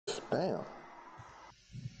Damn.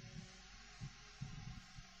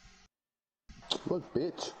 Look,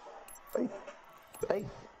 bitch. Hey. Hey.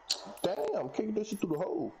 Damn, kicking that shit through the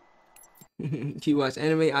hole. You watch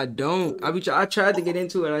anime? I don't. I tried to get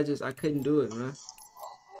into it. I couldn't do it, man.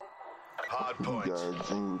 Hardpoint. You guys,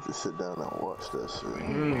 you just sit down and watch that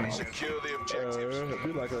shit. Secure the objectives. It'd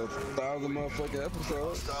be like 1,000 motherfucking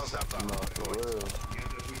episodes. Hostiles have the Nah, for real.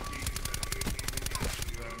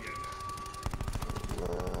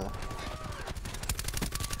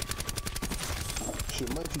 Shit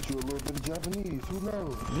might teach you a little bit of Japanese. Who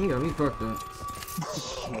knows? You got me fucked up.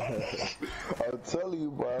 I'm telling you,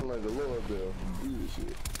 bro, I learned a little bit of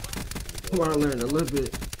shit. Well, I learned a little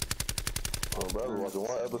bit. Oh, bro, I was watching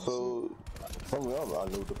one episode. I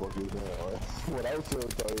knew what the fuck he was saying, right? What I was trying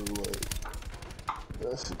to tell you was like,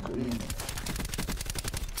 that's crazy.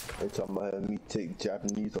 They talking about having me take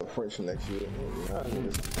Japanese or French next year.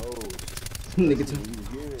 Nigga,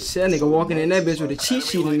 shit, nigga walking in that bitch with a cheat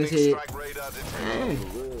sheet in his head.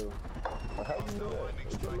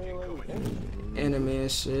 Anime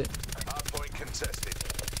and shit. Hardpoint contested.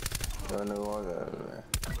 I know all that, man.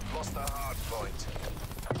 Lost the hardpoint.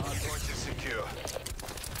 Hardpoint is secure.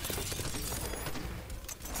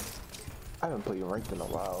 I haven't played ranked in a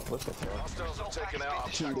while. What's that for? Hostiles have taken out our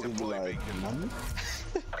tactic Niggas be deploy like, beacon.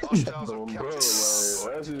 Hostiles have bro, captured.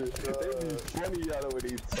 like, they be funny y'all when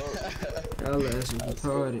they talk. Y'all ass is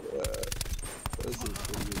retarded. That's just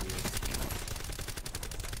funny, man.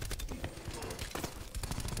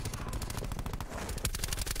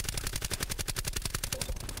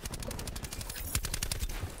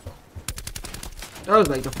 That was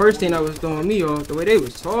like the first thing that was throwing me off, the way they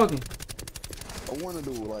was talking. I wonder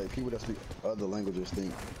do like people that speak other languages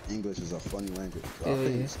think English is a funny language. I Yeah,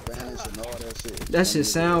 think yeah. Spanish and all that shit. That shit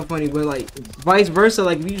sound funny, but like vice versa,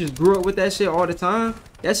 like if you just grew up with that shit all the time,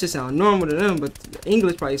 that shit sound normal to them, but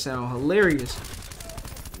English probably sound hilarious.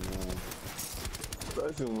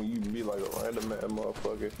 Especially when you be like a random ass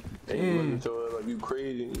motherfucker and you look into it like you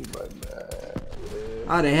crazy and you like,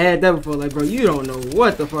 nah, I done had that before, like, bro, you don't know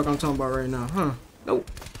what the fuck I'm talking about right now, huh? Nope.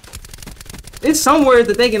 It's some words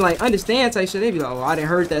that they can like understand type shit. They be like, oh, I done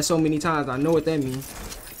heard that so many times, I know what that means.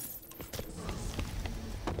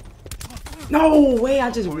 No way,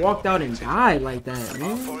 I just walked out and died like that,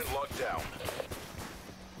 man. Hardpoint locked down.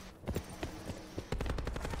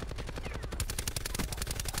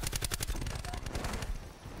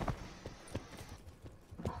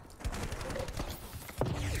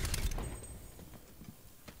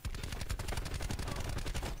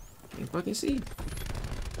 Can't fucking see.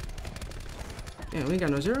 Damn, we ain't got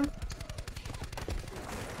no zero.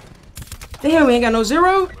 Damn, we ain't got no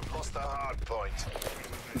zero. We've lost the hardpoint.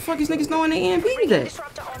 The fuck is niggas knowing they EMP that?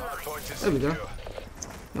 Hardpoint is There we go. secure.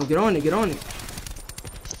 No, get on it, get on it.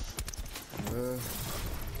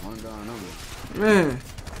 One gun on me. Man.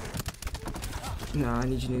 Nah, I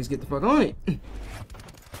need you niggas to get the fuck on it. We've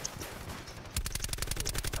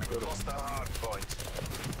lost the hardpoint.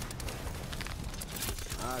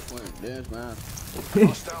 yQuinten, yes, man.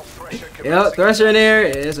 Hostile pressure Yep, commencing. thresher in there.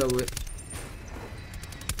 Yeah, it's over with.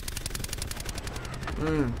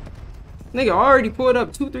 Nigga already pulled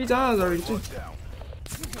up 2-3 times already too. Locked down.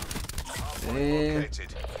 Hardpoint Damn.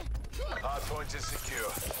 located. Hardpoint is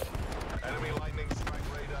secure. Enemy lightning strike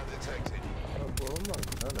radar detected.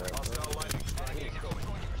 Hostile lightning strike incoming.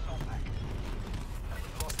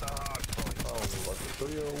 Lost the hardpoint. Oh, like a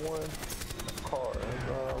 301 car.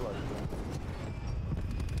 That's all I like that.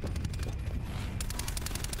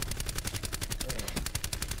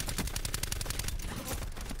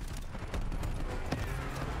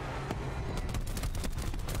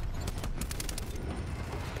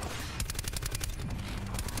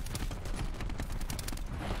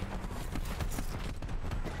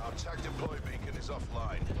 Our TAC deploy beacon is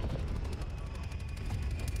offline.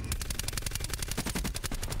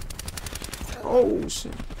 Oh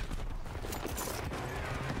shit.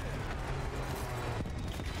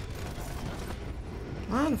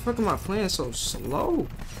 Why the fuck am I playing so slow?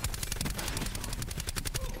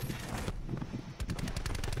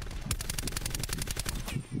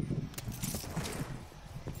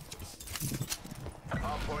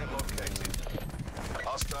 Hardpoint located.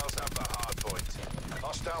 Hostiles have the hardpoint.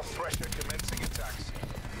 Hostile pressure commencing attacks.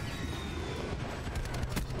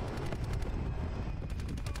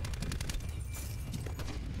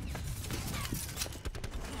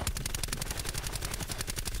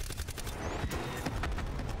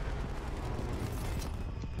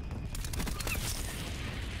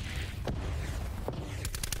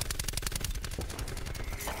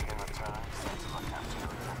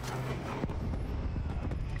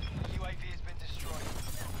 UAV has been destroyed.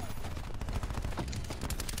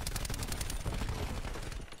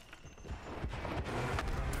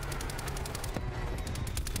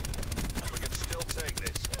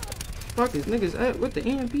 fuck is niggas at with the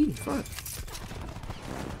EMP? Fuck.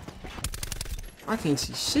 I can't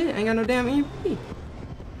see shit. I ain't got no damn EMP.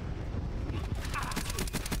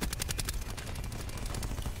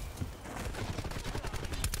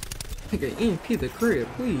 Nigga, EMP the crib,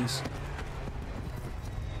 please.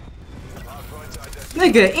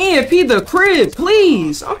 Nigga, EMP the crib,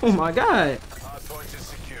 please. Oh my god. Hardpoint is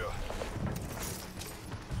secure.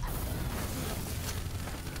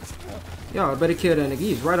 Y'all better kill that nigga.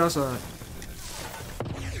 He's right outside.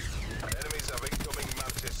 Enemies have incoming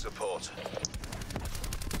Mantis support.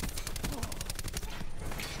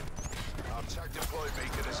 Our attack deploy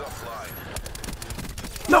beacon is offline.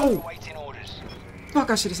 No! Waiting orders. Fuck,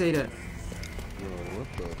 I should have said that. Yo, what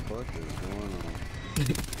the fuck is going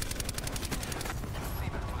on?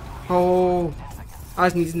 Oh. I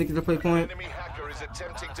just need this nigga to play point. Enemy hacker is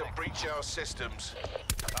attempting to breach our systems.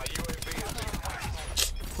 Our UAV is being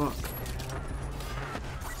hacked. Fuck.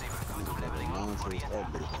 Nonsense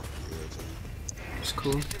ugly. It's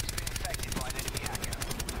cool. Infected by an enemy hacker.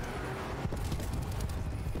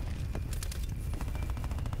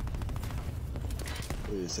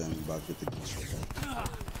 Please tell me about get the Gunship.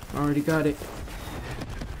 I already got it.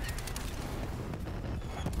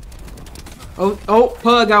 Oh,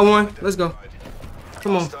 Pug got one. Let's go.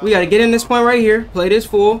 Come on. We gotta get in this point right here. Play this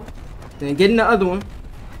full. Then get in the other one.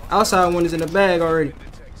 Outside one is in the bag already.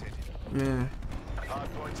 Detected. Man.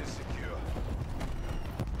 Hardpoint is secure.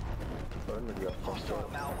 Hostile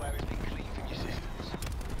malware has been cleaned from your systems.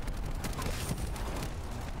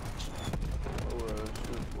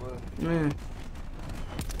 Man.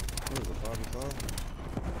 What is it, 5v5?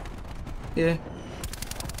 Yeah.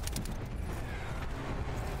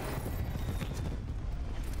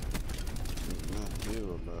 Not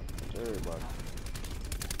you, but everybody.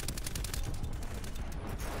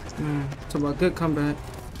 Talk about good comeback.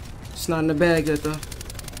 It's not in the bag yet though.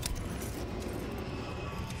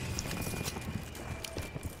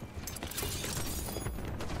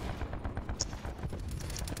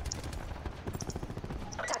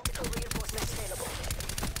 Tactical reinforcements available.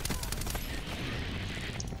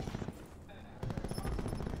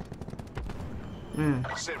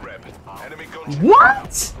 Sit rep. Enemy gunship.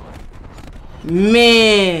 What?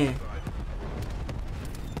 Man.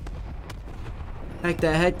 Hack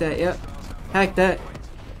that, yep. Hack that.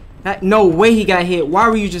 No way he got hit. Why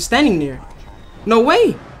were you just standing there? No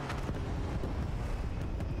way.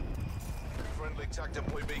 Friendly attack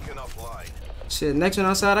deploy beacon offline. Shit, next one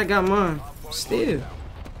outside, I got mine. Still.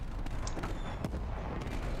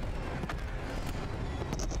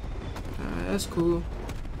 That's cool.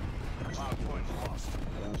 Hardpoint lost.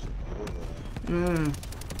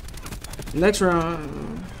 Next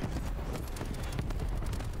round.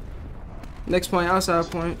 Next point, outside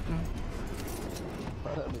point.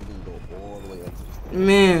 How that nigga go all the way up to the stage?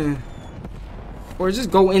 Man. Or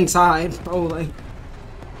just go inside. Oh, like.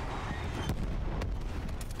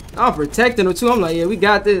 I'm protecting him too. I'm like, yeah, we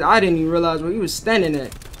got this. I didn't even realize where he was standing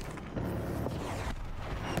at.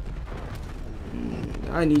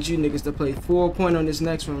 I need you niggas to play 4 point on this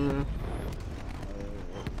next one, man.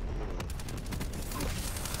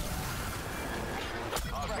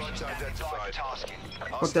 Hardpoint identified. Tasking.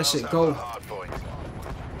 Fuck that shit, Hostiles go. have the hardpoint.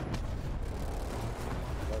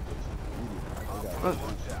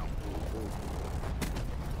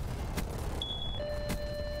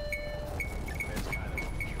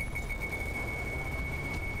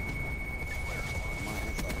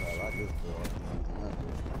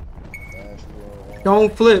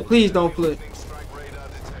 Don't flip. Please don't flip. Lightning strike radar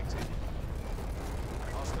detected.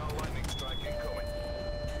 Hostile lightning strike incoming.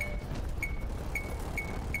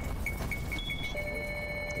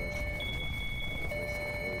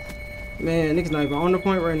 Man, niggas not even on the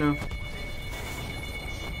point right now.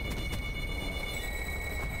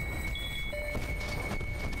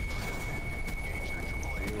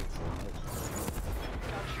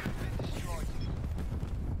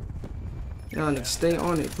 Y'all niggas stay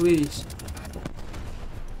on it, please.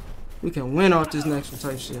 We can win off this next one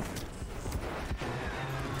type shit.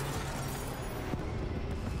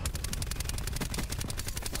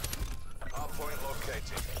 Hardpoint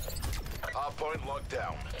located. Hardpoint locked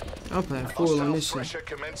down. I'm playing full on Hostile this shit. pressure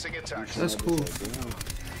commencing attack. That's cool. Get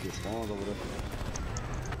spawns over there.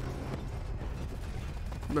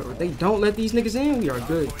 Bro, if they don't let these niggas in, we are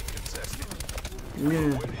good. Point contested. Man,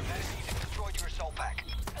 Destroyed your assault pack.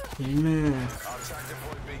 man. Our attack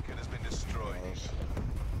deploy beacon has been destroyed.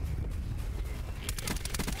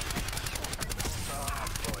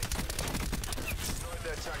 Hardpoint. Destroyed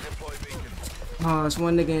the attack deploy beacon. Oh, it's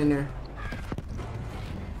one nigga in there.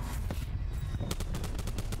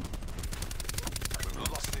 We've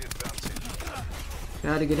lost the advantage.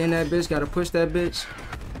 Gotta get in that bitch. Gotta push that bitch.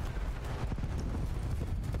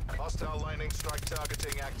 Hostile lightning strike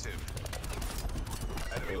targeting active.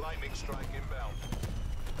 Enemy lightning strike inbound.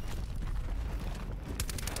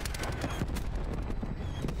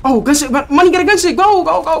 Oh, gunship. Money, get a gunship. Go,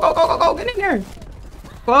 go, go, go, go, go, go. Get in there.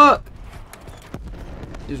 Fuck.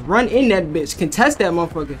 Just run in that bitch. Contest that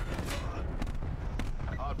motherfucker.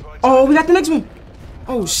 Hardpoint Oh, we got the next one.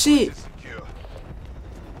 Oh, shit. is secure.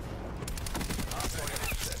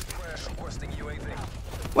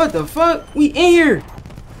 What the fuck? We in here.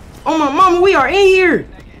 Oh, my mama, we are in here.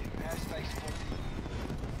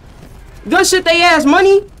 Gunship they ass,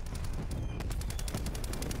 money.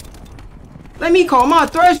 Let me call my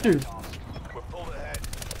thresher. We're pulled ahead.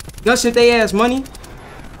 Gunship they ass, money.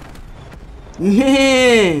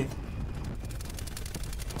 Man.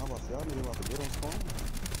 I'm about to say, I need about to get on phone.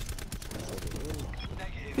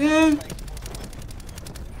 Yeah.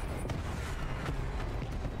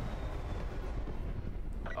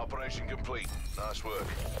 Operation complete. Nice work.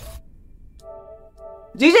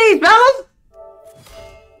 GG's, fellas.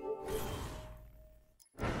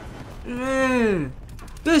 Man.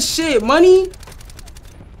 Good shit, money.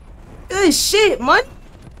 Good shit, money.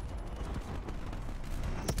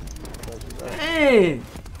 Man.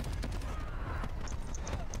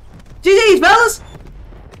 GG's, fellas.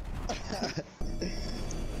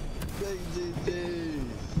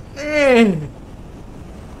 Man.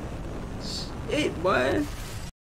 Shit, boy.